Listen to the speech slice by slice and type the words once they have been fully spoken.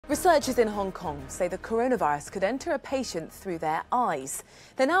Researchers in Hong Kong say the coronavirus could enter a patient through their eyes.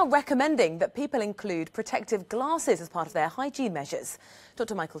 They're now recommending that people include protective glasses as part of their hygiene measures.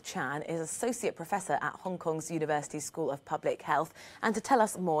 Dr. Michael Chan is Associate Professor at Hong Kong's University School of Public Health. And to tell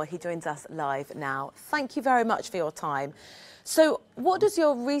us more, he joins us live now. Thank you very much for your time. So what does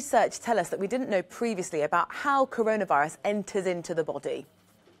your research tell us that we didn't know previously about how coronavirus enters into the body?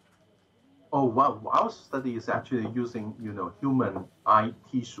 Oh, well, our study is actually using, human eye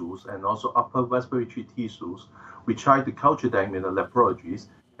tissues and also upper respiratory tissues. We try to culture them in the laboratories,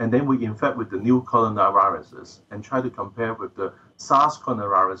 and then we infect with the new coronaviruses and try to compare with the SARS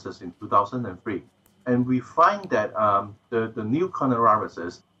coronaviruses in 2003. And we find that the new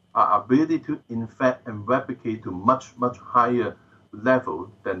coronaviruses are ability to infect and replicate to much higher level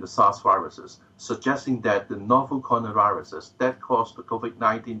than the SARS viruses, suggesting that the novel coronaviruses that caused the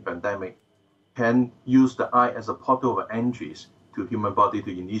COVID-19 pandemic can use the eye as a portal of entries to human body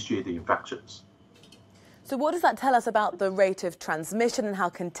to initiate the infections. So what does that tell us about the rate of transmission and how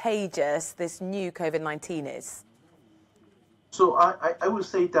contagious this new COVID-19 is? So I would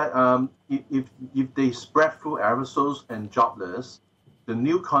say that if they spread through aerosols and droplets, the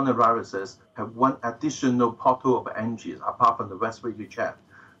new coronaviruses have one additional portal of entries apart from the respiratory tract,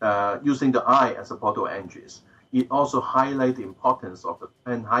 using the eye as a portal of entries. It also highlights the importance of the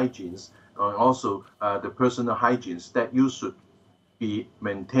hand hygienes and also the personal hygienes that you should be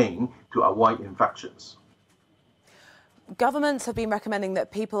maintained to avoid infections. Governments have been recommending that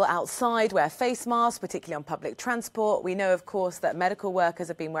people outside wear face masks, particularly on public transport. We know, of course, that medical workers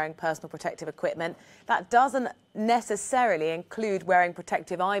have been wearing personal protective equipment. That doesn't necessarily include wearing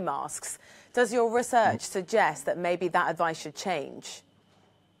protective eye masks. Does your research suggest that maybe that advice should change?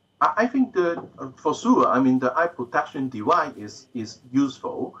 I think for sure, the eye protection device is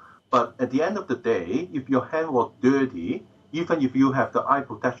useful, but at the end of the day, if your hand was dirty, even if you have the eye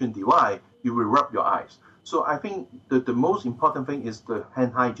protection device, you will rub your eyes. So I think the most important thing is the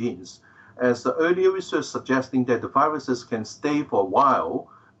hand hygienes. As the earlier research suggesting that the viruses can stay for a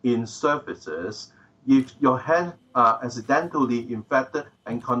while in surfaces, if your hand are accidentally infected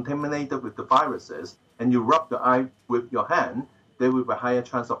and contaminated with the viruses, and you rub the eye with your hand, there will be a higher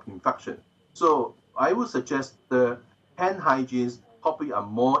chance of infection. So I would suggest the hand hygienes probably are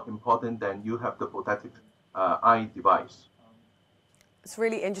more important than you have the protective eye device. It's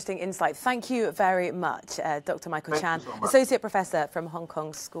really interesting insight. Thank you very much, Dr. Michael Chan, Thank you so much. Associate Professor from Hong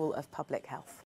Kong's School of Public Health.